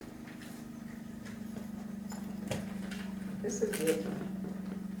This is it.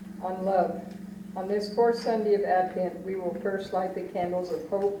 On love. On this fourth Sunday of Advent, we will first light the candles of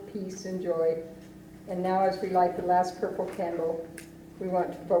hope, peace, and joy. And now as we light the last purple candle, we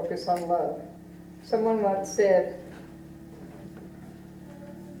want to focus on love. Someone once said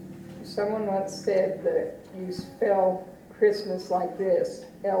that you spell Christmas like this,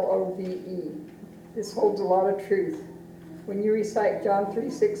 L-O-V-E. This holds a lot of truth. When you recite John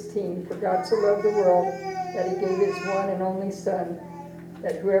 3:16, for God so loved the world that he gave his one and only Son,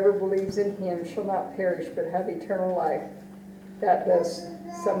 that whoever believes in him shall not perish but have eternal life. That does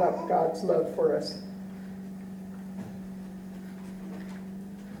sum up God's love for us.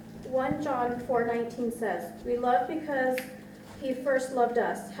 1 John 4:19 says, "We love because he first loved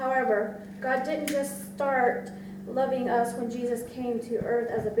us." However, God didn't just start loving us when Jesus came to earth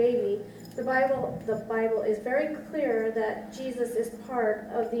as a baby. The Bible is very clear that Jesus is part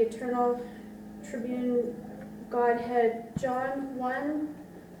of the eternal tribune Godhead. John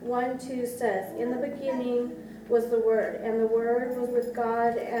 1:2 says, "In the beginning was the Word, and the Word was with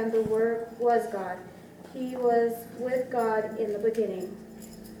God, and the Word was God. He was with God in the beginning."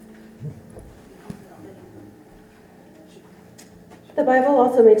 The Bible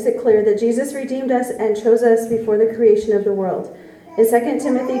also makes it clear that Jesus redeemed us and chose us before the creation of the world. In 2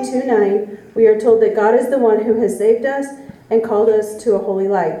 Timothy 2:9, we are told that God is the one who has saved us and called us to a holy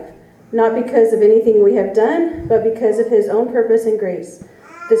life, not because of anything we have done, but because of his own purpose and grace.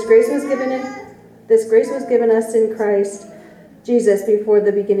 This grace was given us in Christ Jesus before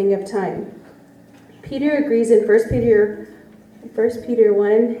the beginning of time. Peter agrees in 1 Peter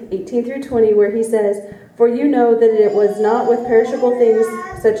 1:18 through 20, where he says, "For you know that it was not with perishable things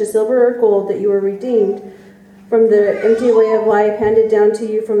such as silver or gold that you were redeemed from the empty way of life handed down to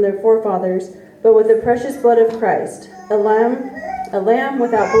you from their forefathers, but with the precious blood of Christ, a lamb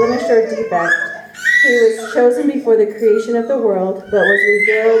without blemish or defect. He was chosen before the creation of the world, but was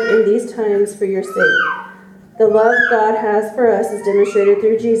revealed in these times for your sake. The love God has for us is demonstrated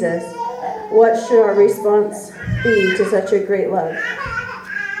through Jesus. What should our response be to such a great love?"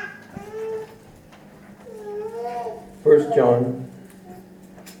 1 John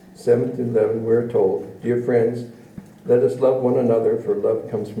 7-11, we're told, "Dear friends, let us love one another, for love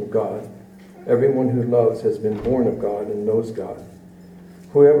comes from God. Everyone who loves has been born of God and knows God.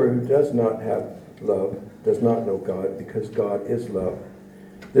 Whoever who does not have love does not know God, because God is love.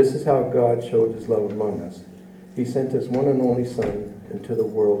 This is how God showed his love among us. He sent his one and only Son into the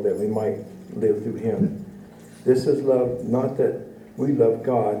world that we might live through him. This is love, not that we love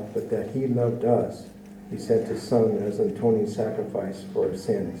God, but that he loved us. He sent his Son as an atoning sacrifice for our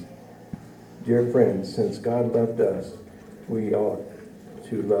sins. Dear friends, since God loved us, we ought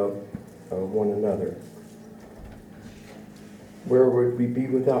to love one another. Where would we be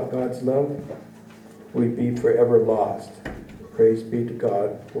without God's love? We'd be forever lost. Praise be to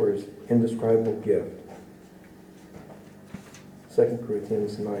God for his indescribable gift." 2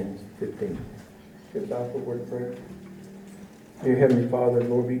 Corinthians 9:15. Give God a word of prayer. Dear Heavenly Father,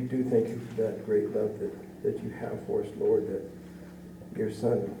 Lord, we do thank you for that great love that you have for us, Lord, that your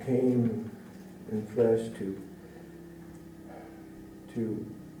Son came in flesh to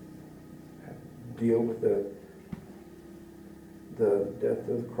deal with the death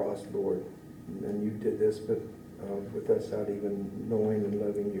of the cross, Lord. And you did this with us without even knowing and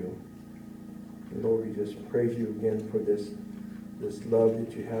loving you. And Lord, we just praise you again for this love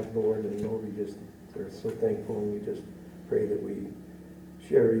that you have, Lord. And Lord, we're so thankful, and we just pray that we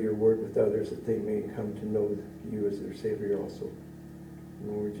share your word with others, that they may come to know you as their Savior also.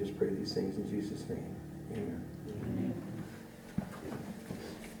 And Lord, we just pray these things in Jesus' name. Amen. Amen.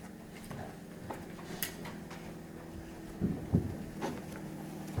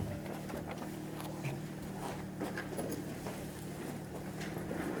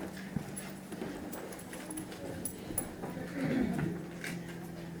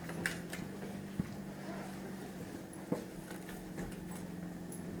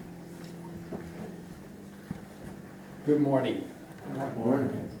 Good morning. Good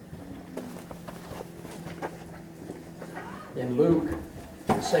morning. In Luke,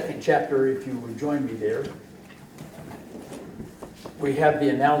 the second chapter, if you would join me there, we have the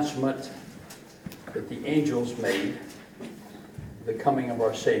announcement that the angels made, the coming of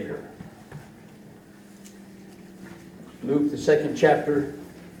our Savior. Luke, the second chapter,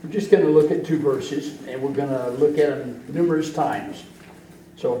 we're just going to look at two verses, and we're going to look at them numerous times.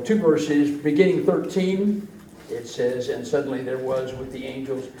 So 2 verses, beginning 13, it says, "And suddenly there was with the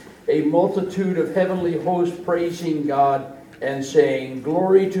angels a multitude of heavenly hosts praising God and saying,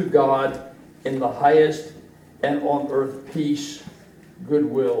 'Glory to God in the highest, and on earth peace,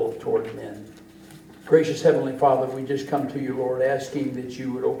 goodwill toward men.'" Gracious Heavenly Father, we just come to you, Lord, asking that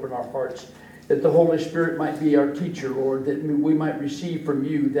you would open our hearts, that the Holy Spirit might be our teacher, Lord, that we might receive from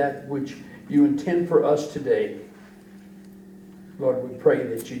you that which you intend for us today. Lord, we pray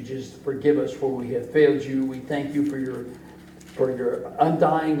that you just forgive us where we have failed you. We thank you for your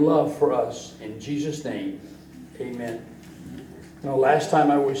undying love for us. In Jesus' name, amen. Now, last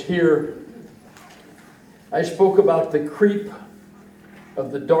time I was here, I spoke about the creep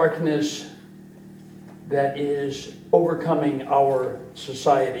of the darkness that is overcoming our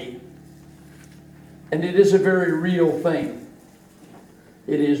society. And it is a very real thing.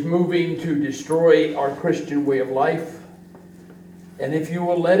 It is moving to destroy our Christian way of life. And if you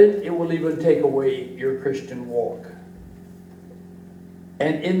will let it, it will even take away your Christian walk.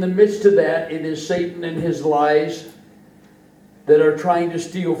 And in the midst of that, it is Satan and his lies that are trying to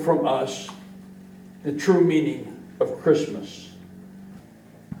steal from us the true meaning of Christmas.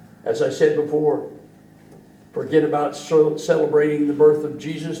 As I said before, forget about celebrating the birth of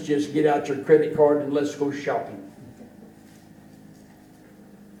Jesus. Just get out your credit card and let's go shopping.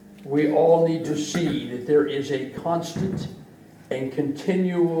 We all need to see that there is a constant and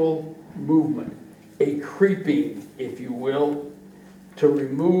continual movement, a creeping, if you will, to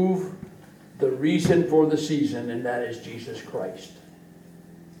remove the reason for the season, and that is Jesus Christ.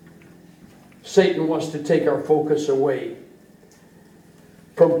 Satan wants to take our focus away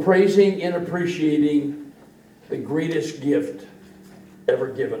from praising and appreciating the greatest gift ever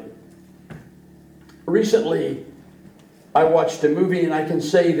given. Recently, I watched a movie, and I can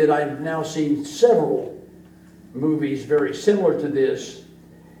say that I've now seen several movies very similar to this.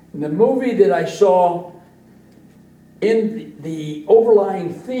 And the movie that I saw, in the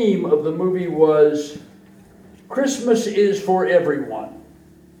overlying theme of the movie was Christmas is for everyone.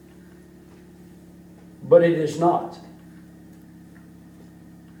 But it is not.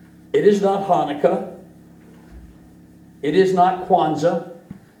 It is not Hanukkah. It is not Kwanzaa.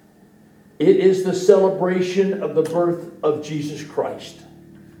 It is the celebration of the birth of Jesus Christ.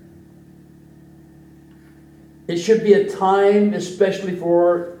 It should be a time, especially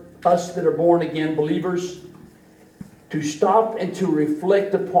for us that are born again believers, to stop and to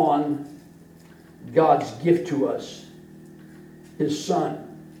reflect upon God's gift to us, His Son.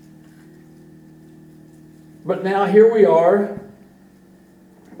 But now here we are,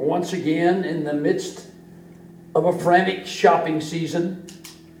 once again in the midst of a frantic shopping season,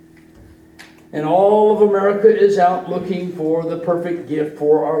 and all of America is out looking for the perfect gift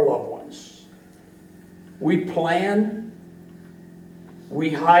for our loved ones. We plan, we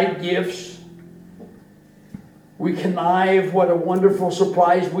hide gifts, we connive what a wonderful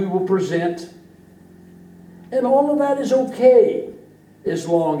surprise we will present, and all of that is okay as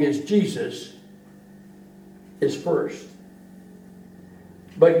long as Jesus is first.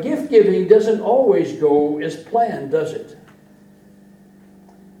 But gift giving doesn't always go as planned, does it?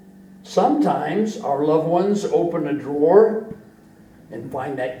 Sometimes our loved ones open a drawer and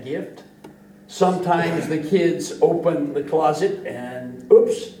find that gift. Sometimes the kids open the closet and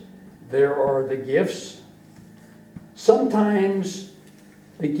oops, there are the gifts. Sometimes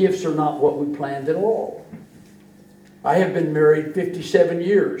the gifts are not what we planned at all. I have been married 57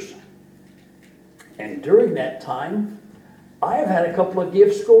 years. And during that time, I have had a couple of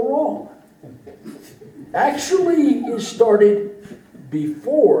gifts go wrong. Actually, it started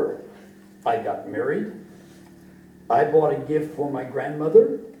before I got married. I bought a gift for my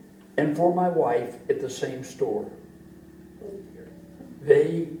grandmother and for my wife at the same store.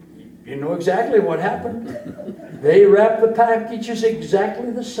 You know exactly what happened. They wrapped the packages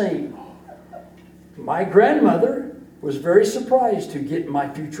exactly the same. My grandmother was very surprised to get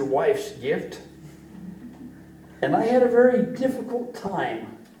my future wife's gift. And I had a very difficult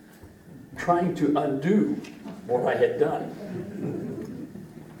time trying to undo what I had done.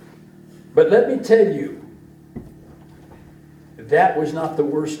 But let me tell you, that was not the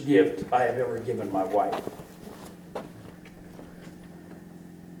worst gift I have ever given my wife.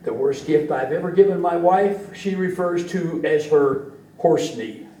 The worst gift I've ever given my wife, she refers to as her horse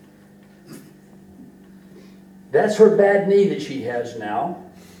knee. That's her bad knee that she has now.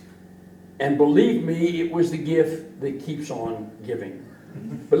 And believe me, it was the gift that keeps on giving.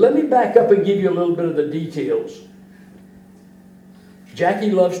 But let me back up and give you a little bit of the details. Jackie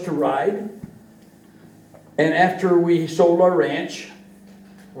loves to ride. And after we sold our ranch,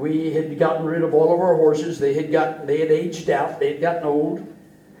 we had gotten rid of all of our horses. They had aged out. They had gotten old.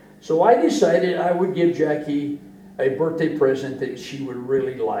 So I decided I would give Jackie a birthday present that she would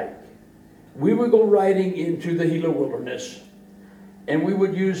really like. We would go riding into the Gila Wilderness, and we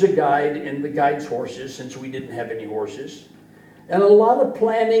would use a guide and the guide's horses, since we didn't have any horses. And a lot of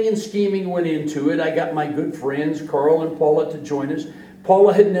planning and scheming went into it. I got my good friends, Carl and Paula, to join us.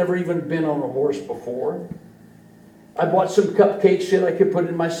 Paula had never even been on a horse before. I bought some cupcakes that I could put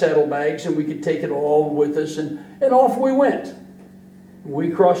in my saddlebags, and we could take it all with us, and off we went. We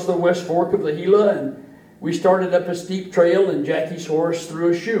crossed the West Fork of the Gila, and we started up a steep trail, and Jackie's horse threw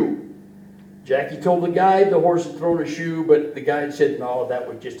a shoe. Jackie told the guide the horse had thrown a shoe, but the guide said, no, that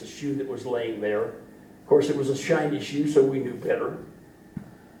was just a shoe that was laying there. Of course, it was a shiny shoe, so we knew better.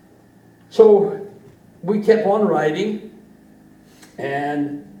 So we kept on riding,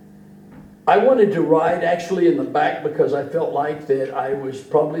 and I wanted to ride actually in the back because I felt like that I was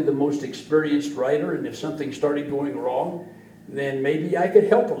probably the most experienced rider, and if something started going wrong, then maybe I could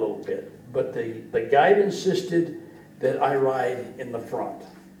help a little bit. But the guide insisted that I ride in the front.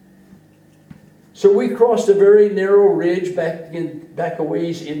 So we crossed a very narrow ridge back a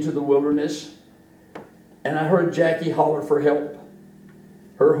ways into the wilderness, and I heard Jackie holler for help.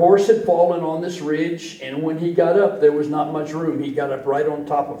 Her horse had fallen on this ridge, and when he got up, there was not much room. He got up right on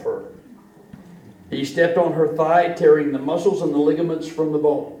top of her. He stepped on her thigh, tearing the muscles and the ligaments from the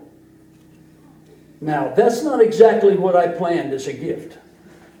bone. Now, that's not exactly what I planned as a gift.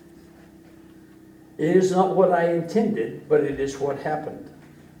 It is not what I intended, but it is what happened.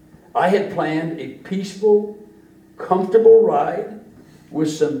 I had planned a peaceful, comfortable ride with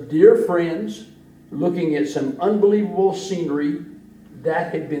some dear friends, looking at some unbelievable scenery.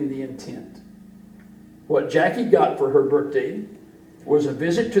 That had been the intent. What Jackie got for her birthday was a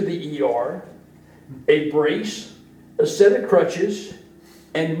visit to the ER, a brace, a set of crutches,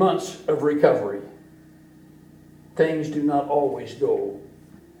 and months of recovery. Things do not always go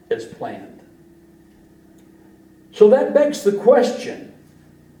as planned. So that begs the question,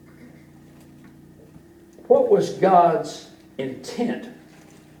 what was God's intent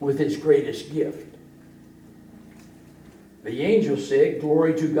with his greatest gift? The angel said,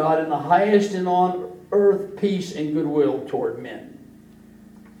 "Glory to God in the highest, and on earth peace and goodwill toward men."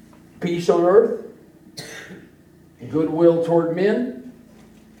 Peace on earth, goodwill toward men.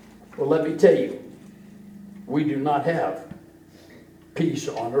 Well, let me tell you, we do not have peace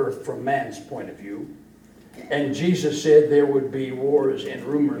on earth from man's point of view. And Jesus said there would be wars and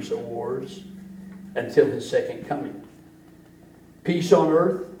rumors of wars until his second coming. Peace on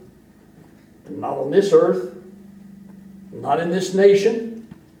earth, not on this earth, not in this nation,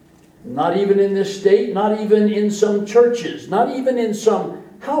 not even in this state, not even in some churches, not even in some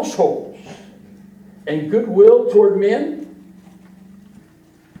households. And goodwill toward men,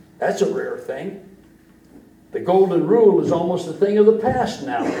 that's a rare thing. The golden rule is almost a thing of the past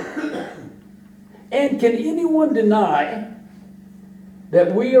now. And can anyone deny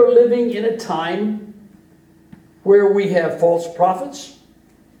that we are living in a time where we have false prophets,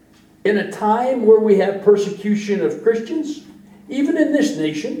 in a time where we have persecution of Christians, even in this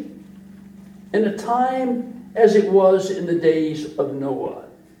nation, in a time as it was in the days of Noah?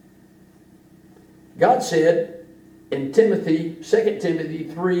 God said in Timothy, 2 Timothy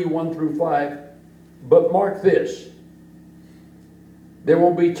 3, 1 through 5, but mark this, there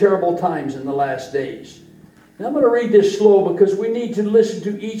will be terrible times in the last days. Now I'm going to read this slow because we need to listen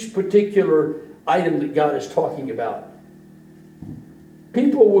to each particular item that God is talking about.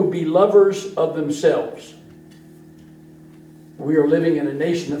 People will be lovers of themselves. We are living in a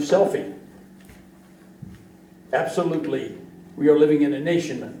nation of selfie. Absolutely. We are living in a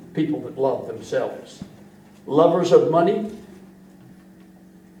nation of people that love themselves. Lovers of money.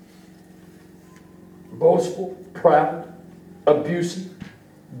 Boastful, proud, abusive,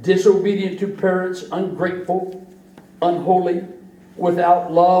 disobedient to parents, ungrateful, unholy,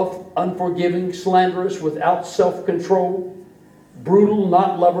 without love, unforgiving, slanderous, without self-control, brutal,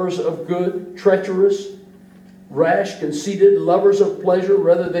 not lovers of good, treacherous, rash, conceited, lovers of pleasure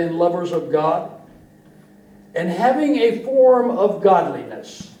rather than lovers of God, and having a form of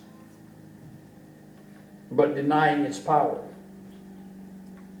godliness, but denying its power.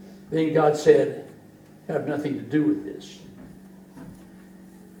 Then God said, have nothing to do with this.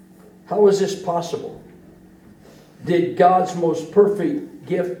 How is this possible? Did God's most perfect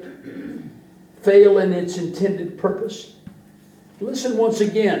gift fail in its intended purpose? Listen once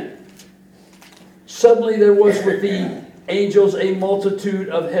again. Suddenly there was with the angels a multitude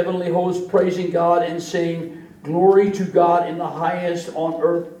of heavenly hosts praising God and saying, glory to God in the highest, on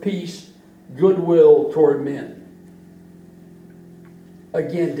earth peace, goodwill toward men.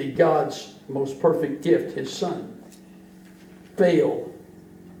 Again, did God's most perfect gift, his Son, fail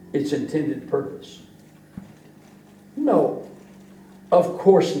its intended purpose? No, of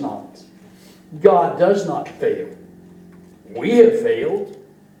course not. God does not fail. We have failed,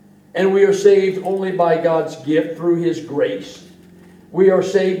 and we are saved only by God's gift through his grace, We are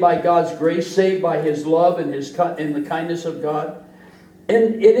saved by God's grace, saved by His love and the kindness of God.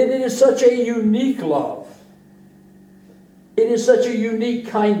 And it is such a unique love. It is such a unique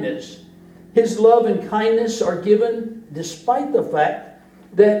kindness. His love and kindness are given despite the fact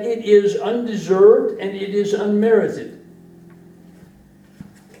that it is undeserved and it is unmerited.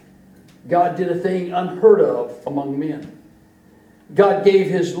 God did a thing unheard of among men. God gave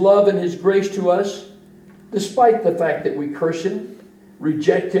His love and His grace to us despite the fact that we curse Him,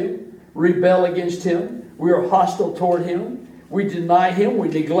 reject Him, rebel against Him. We are hostile toward Him. We deny Him. We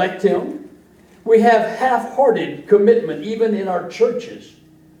neglect Him. We have half-hearted commitment even in our churches.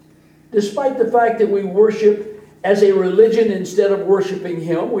 Despite the fact that we worship as a religion instead of worshiping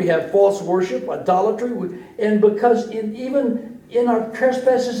Him, we have false worship, idolatry, and because even in our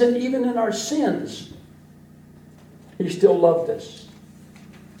trespasses and even in our sins, He still loved us.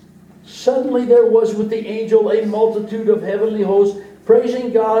 Suddenly there was with the angel a multitude of heavenly hosts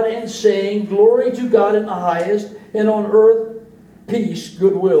praising God and saying, "Glory to God in the highest, and on earth peace,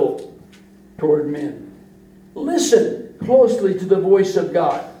 goodwill toward men." Listen closely to the voice of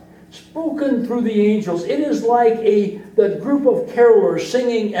God, spoken through the angels. It is like the group of carolers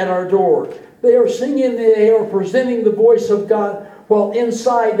singing at our door. They are singing, they are presenting the voice of God, while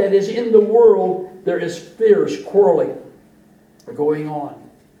inside, that is in the world, there is fierce quarreling going on.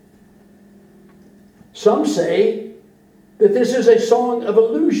 Some say that this is a song of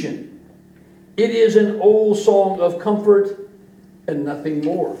illusion. It is an old song of comfort and nothing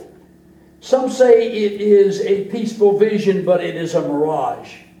more. Some say it is a peaceful vision, but it is a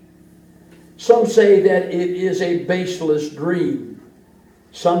mirage. Some say that it is a baseless dream.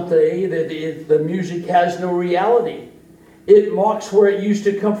 Some say that the music has no reality. It mocks where it used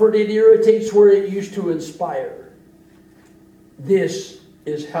to comfort. It irritates where it used to inspire. This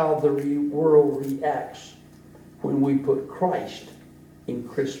is how the world reacts when we put Christ in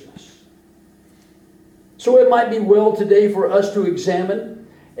Christmas. So it might be well today for us to examine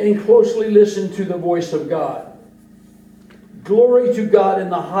and closely listen to the voice of God. Glory to God in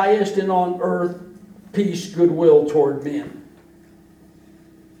the highest, and on earth peace, goodwill toward men.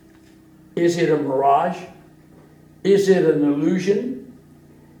 Is it a mirage? Is it an illusion?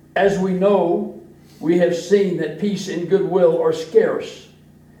 As we know, we have seen that peace and goodwill are scarce.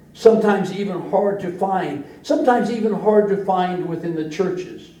 Sometimes even hard to find. Sometimes even hard to find within the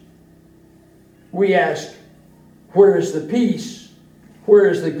churches. We ask, where is the peace? Where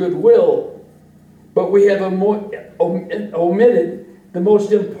is the goodwill? But we have omitted the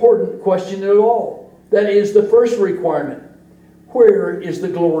most important question of all. That is the first requirement. Where is the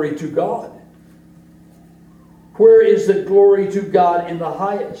glory to God? Where is the glory to God in the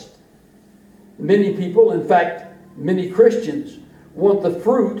highest? Many people, in fact, many Christians, want the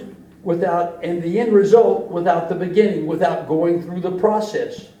fruit and the end result without the beginning, without going through the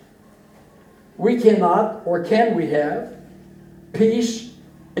process. We cannot, or can we have, peace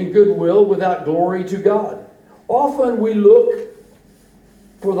and goodwill without glory to God. Often we look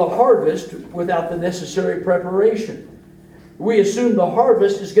for the harvest without the necessary preparation. We assume the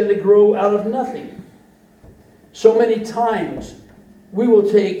harvest is going to grow out of nothing. So many times we will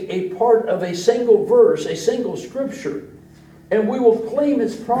take a part of a single verse, a single scripture, and we will claim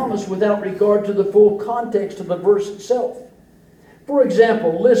its promise without regard to the full context of the verse itself. For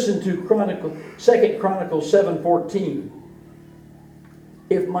example, listen to 2 Chronicles 7:14.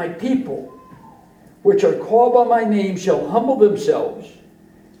 If my people, which are called by my name, shall humble themselves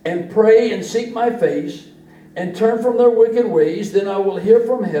and pray and seek my face and turn from their wicked ways, then I will hear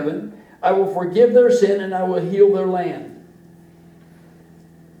from heaven, I will forgive their sin, and I will heal their land.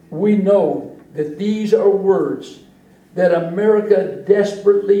 We know that these are words that America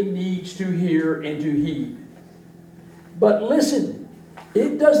desperately needs to hear and to heed. But listen,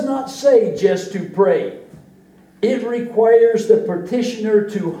 it does not say just to pray. It requires the petitioner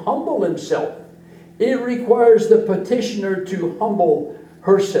to humble himself. It requires the petitioner to humble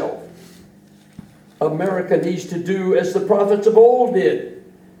herself. America needs to do as the prophets of old did.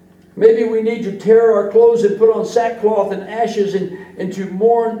 Maybe we need to tear our clothes and put on sackcloth and ashes and to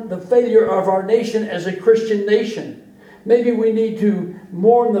mourn the failure of our nation as a Christian nation. Maybe we need to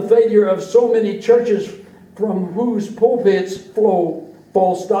mourn the failure of so many churches from whose pulpits flow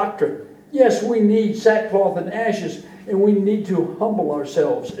false doctrine. Yes, we need sackcloth and ashes, and we need to humble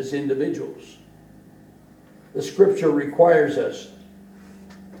ourselves as individuals. The scripture requires us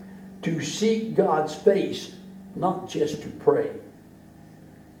to seek God's face, not just to pray.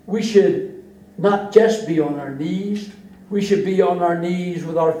 We should not just be on our knees. We should be on our knees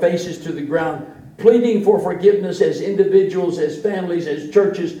with our faces to the ground, pleading for forgiveness as individuals, as families, as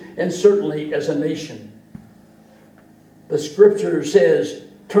churches, and certainly as a nation. The scripture says,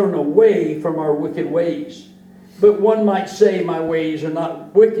 turn away from our wicked ways. But one might say, my ways are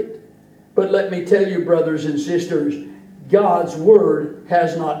not wicked. But let me tell you, brothers and sisters, God's word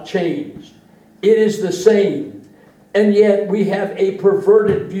has not changed. It is the same. And yet we have a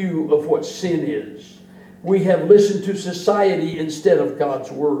perverted view of what sin is. We have listened to society instead of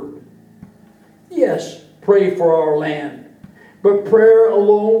God's word. Yes, pray for our land. But prayer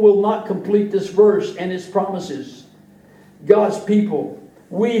alone will not complete this verse and its promises. God's people,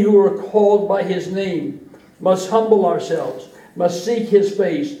 we who are called by his name, must humble ourselves, must seek his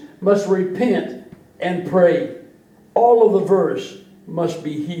face, must repent and pray. All of the verse must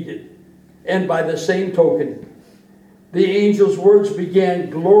be heeded. And by the same token, the angel's words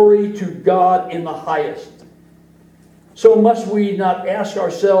began, glory to God in the highest. So must we not ask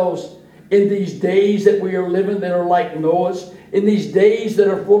ourselves, in these days that we are living that are like Noah's, in these days that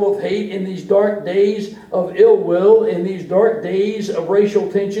are full of hate, in these dark days of ill will, in these dark days of racial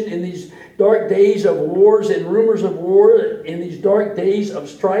tension, in these dark days of wars and rumors of war, in these dark days of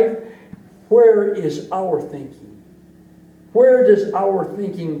strife, where is our thinking? Where does our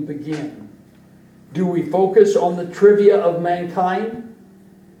thinking begin? Do we focus on the trivia of mankind?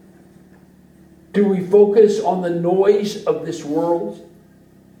 Do we focus on the noise of this world?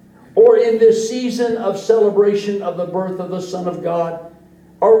 Or in this season of celebration of the birth of the Son of God,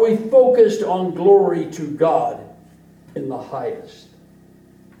 are we focused on glory to God in the highest?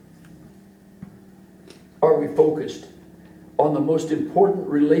 Are we focused on the most important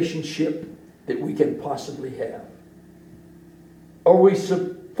relationship that we can possibly have? Are we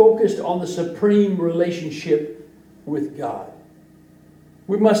focused on the supreme relationship with God?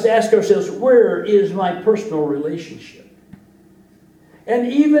 We must ask ourselves, where is my personal relationship? And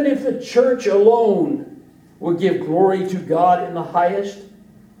even if the church alone will give glory to God in the highest,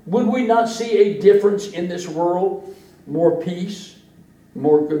 would we not see a difference in this world? More peace,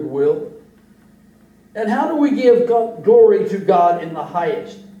 more goodwill. And how do we give glory to God in the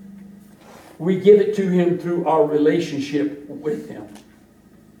highest? We give it to him through our relationship with him.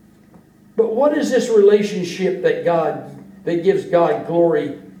 But what is this relationship that gives God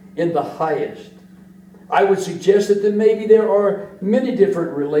glory in the highest? I would suggest that maybe there are many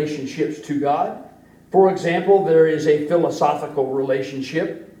different relationships to God. For example, there is a philosophical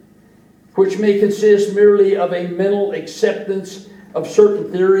relationship, which may consist merely of a mental acceptance of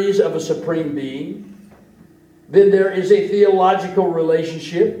certain theories of a supreme being. Then there is a theological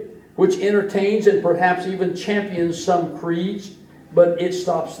relationship, which entertains and perhaps even champions some creeds, but it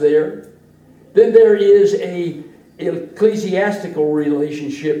stops there. Then there is an ecclesiastical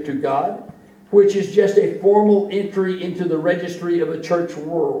relationship to God, which is just a formal entry into the registry of a church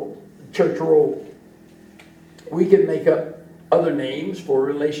roll. We can make up other names for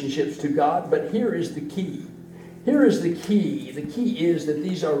relationships to God, but here is the key. Here is the key. The key is that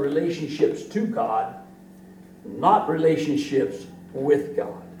these are relationships to God, not relationships with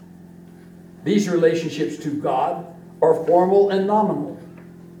God. These relationships to God are formal and nominal,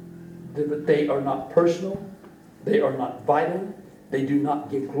 but they are not personal, they are not vital, they do not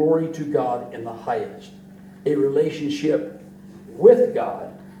give glory to God in the highest. A relationship with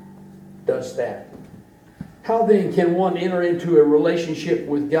God does that. How then can one enter into a relationship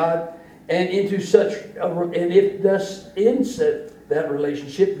with God and if thus in that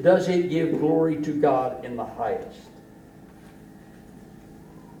relationship, does it give glory to God in the highest?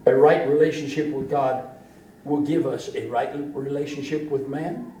 A right relationship with God will give us a right relationship with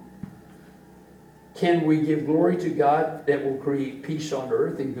man. Can we give glory to God that will create peace on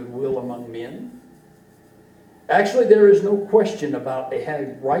earth and goodwill among men? Actually, there is no question about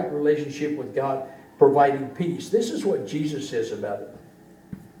a right relationship with God providing peace. This is what Jesus says about it.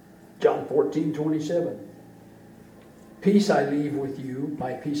 John 14:27. Peace I leave with you,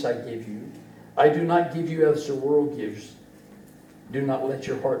 my peace I give you. I do not give you as the world gives. Do not let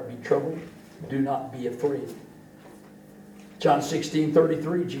your heart be troubled. Do not be afraid. John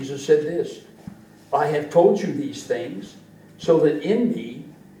 16:33, Jesus said this, I have told you these things so that in me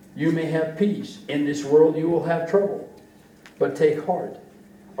you may have peace. In this world you will have trouble. But take heart,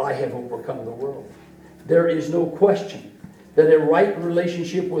 I have overcome the world. There is no question that a right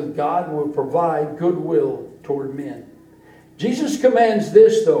relationship with God will provide goodwill toward men. Jesus commands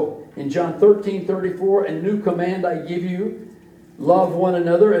this, though, in John 13:34, a new command I give you, love one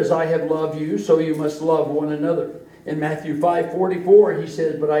another as I have loved you, so you must love one another. In Matthew 5:44, he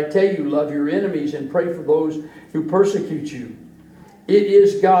says, but I tell you, love your enemies and pray for those who persecute you. It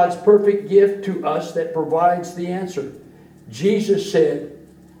is God's perfect gift to us that provides the answer. Jesus said,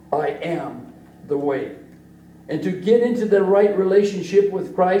 I am the way. And to get into the right relationship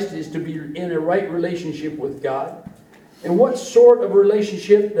with Christ is to be in a right relationship with God. And what sort of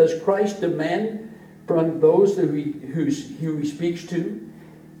relationship does Christ demand from those who he speaks to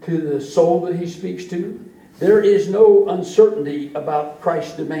the soul that he speaks to? There is no uncertainty about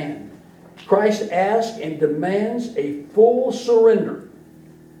Christ's demand. Christ asks and demands a full surrender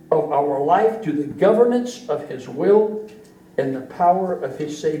of our life to the governance of his will and the power of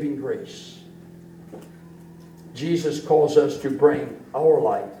his saving grace. Jesus calls us to bring our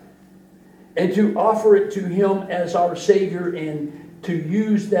life and to offer it to him as our Savior, and to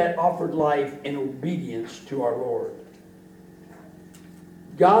use that offered life in obedience to our Lord.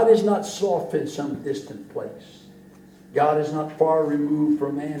 God is not soft in some distant place. God is not far removed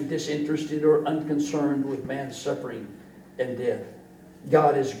from man, disinterested or unconcerned with man's suffering and death.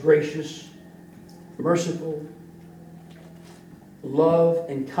 God is gracious, merciful. Love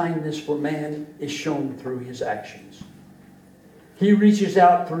and kindness for man is shown through his actions. He reaches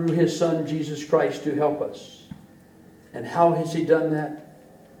out through his Son, Jesus Christ, to help us. And how has he done that?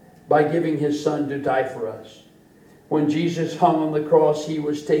 By giving his Son to die for us. When Jesus hung on the cross, he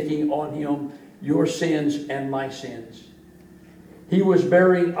was taking on him your sins and my sins. He was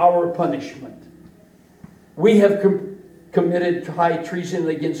bearing our punishment. We have committed high treason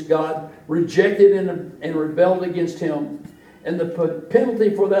against God, rejected and rebelled against him. And the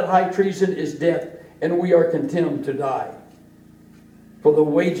penalty for that high treason is death, and we are condemned to die. For the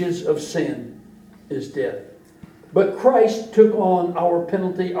wages of sin is death. But Christ took on our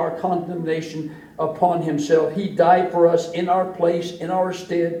penalty, our condemnation upon himself. He died for us in our place, in our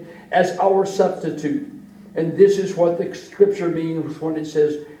stead, as our substitute. And this is what the scripture means when it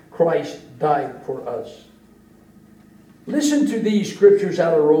says Christ died for us. Listen to these scriptures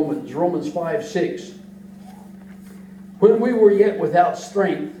out of Romans 5:6. When we were yet without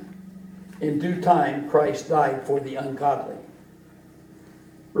strength, in due time Christ died for the ungodly.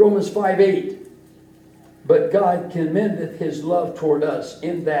 Romans 5:8. But God commendeth his love toward us,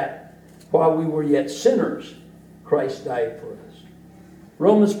 in that while we were yet sinners, Christ died for us.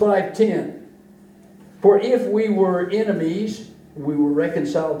 Romans 5:10. For if we were enemies, we were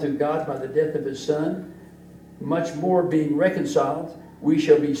reconciled to God by the death of his Son. Much more, being reconciled, we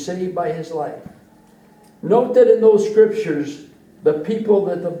shall be saved by his life. Note that in those scriptures, the people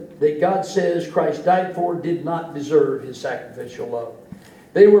that God says Christ died for did not deserve his sacrificial love.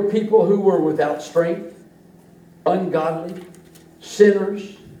 They were people who were without strength, ungodly,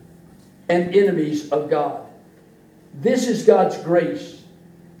 sinners, and enemies of God. This is God's grace,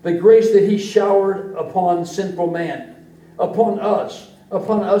 the grace that he showered upon sinful man, upon us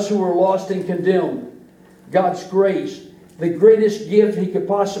who were lost and condemned. God's grace, the greatest gift he could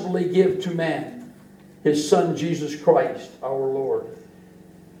possibly give to man, his Son Jesus Christ, our Lord.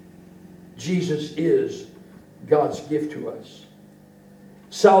 Jesus is God's gift to us.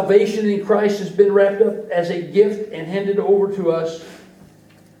 Salvation in Christ has been wrapped up as a gift and handed over to us,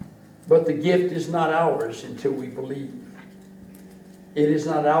 but the gift is not ours until we believe. It is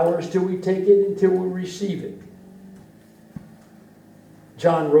not ours till we take it, until we receive it.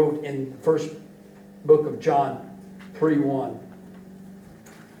 John wrote in the first book of John 3:1,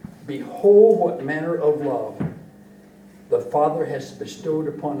 Behold what manner of love the Father has bestowed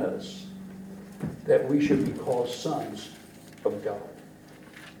upon us, that we should be called sons of God.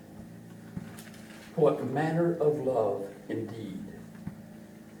 What manner of love indeed.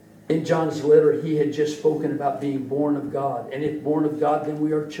 In John's letter, he had just spoken about being born of God. And if born of God, then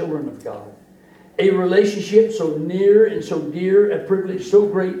we are children of God. A relationship so near and so dear, a privilege so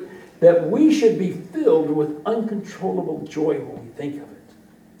great, that we should be filled with uncontrollable joy when we think of it.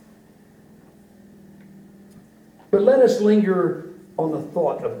 But let us linger on the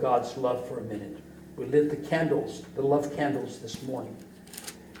thought of God's love for a minute. We lit the candles, the love candles this morning.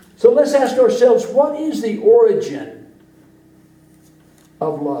 So let's ask ourselves, what is the origin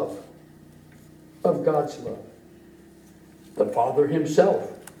of love, of God's love? The Father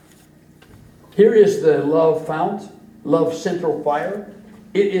himself. Here is the love fount, love central fire.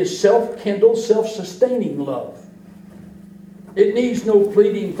 It is self-kindled, self-sustaining love. It needs no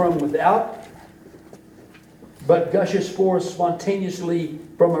pleading from without, but gushes forth spontaneously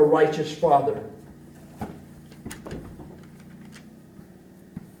from a righteous Father.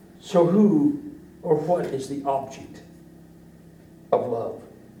 So who or what is the object of love?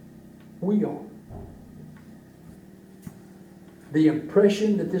 We are. The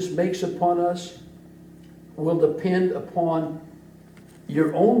impression that this makes upon us will depend upon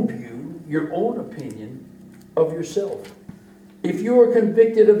your own view, your own opinion of yourself. If you are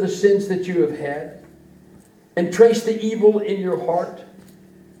convicted of the sins that you have had and trace the evil in your heart,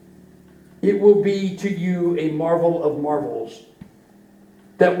 it will be to you a marvel of marvels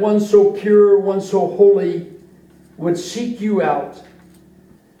that one so pure, one so holy would seek you out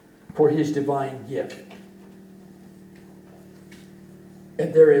for his divine gift.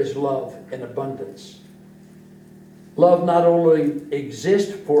 And there is love in abundance. Love not only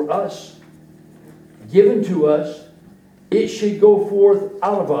exists for us, given to us, it should go forth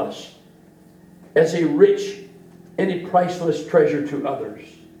out of us as a rich and a priceless treasure to others.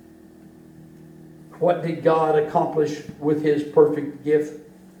 What did God accomplish with his perfect gift?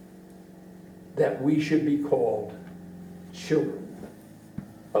 That we should be called children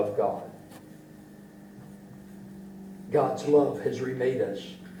of God. God's love has remade us.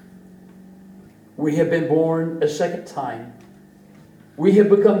 We have been born a second time. We have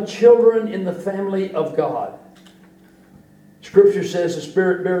become children in the family of God. Scripture says the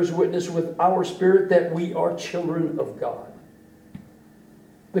Spirit bears witness with our spirit that we are children of God.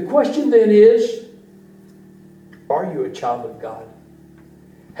 The question then is, are you a child of God?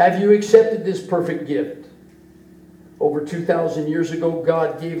 Have you accepted this perfect gift? Over 2,000 years ago,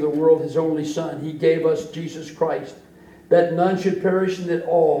 God gave the world his only Son. He gave us Jesus Christ, that none should perish and that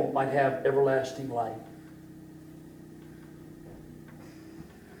all might have everlasting life.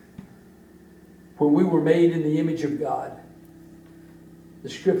 When we were made in the image of God, the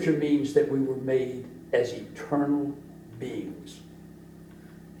Scripture means that we were made as eternal beings.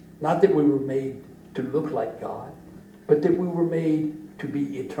 Not that we were made to look like God, but that we were made to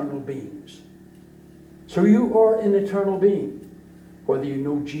be eternal beings. So you are an eternal being. Whether you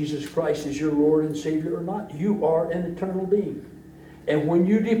know Jesus Christ as your Lord and Savior or not, you are an eternal being. And when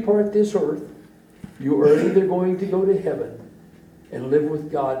you depart this earth, you are either going to go to heaven and live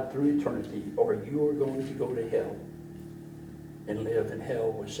with God through eternity, or you are going to go to hell and live in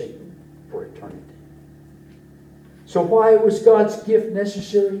hell with Satan for eternity. So why was God's gift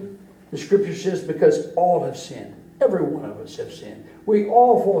necessary? The Scripture says because all have sinned. Every one of us have sinned. We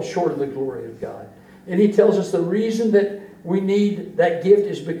all fall short of the glory of God. And he tells us the reason that we need that gift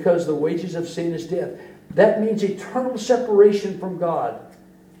is because the wages of sin is death. That means eternal separation from God.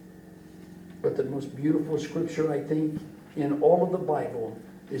 But the most beautiful scripture, I think, in all of the Bible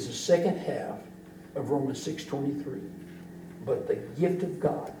is the second half of Romans 6:23. But the gift of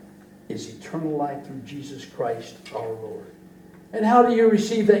God is eternal life through Jesus Christ our Lord. And how do you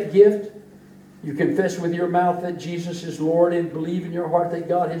receive that gift? You confess with your mouth that Jesus is Lord and believe in your heart that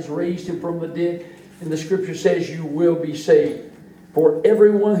God has raised him from the dead. And the Scripture says you will be saved. For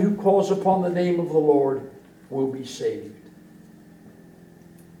everyone who calls upon the name of the Lord will be saved.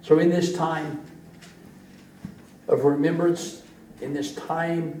 So in this time of remembrance, in this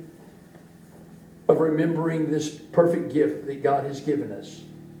time of remembering this perfect gift that God has given us,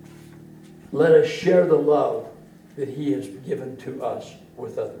 let us share the love that he has given to us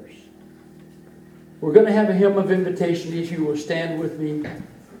with others. We're going to have a hymn of invitation. If you will stand with me.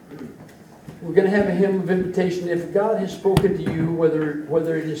 We're going to have a hymn of invitation. If God has spoken to you,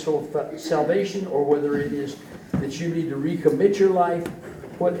 whether it is for salvation or whether it is that you need to recommit your life,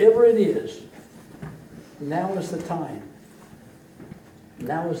 whatever it is, now is the time.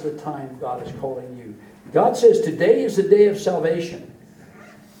 Now is the time God is calling you. God says today is the day of salvation.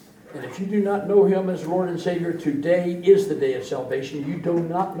 And if you do not know him as Lord and Savior, today is the day of salvation. You do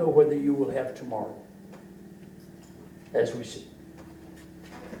not know whether you will have tomorrow. As we see.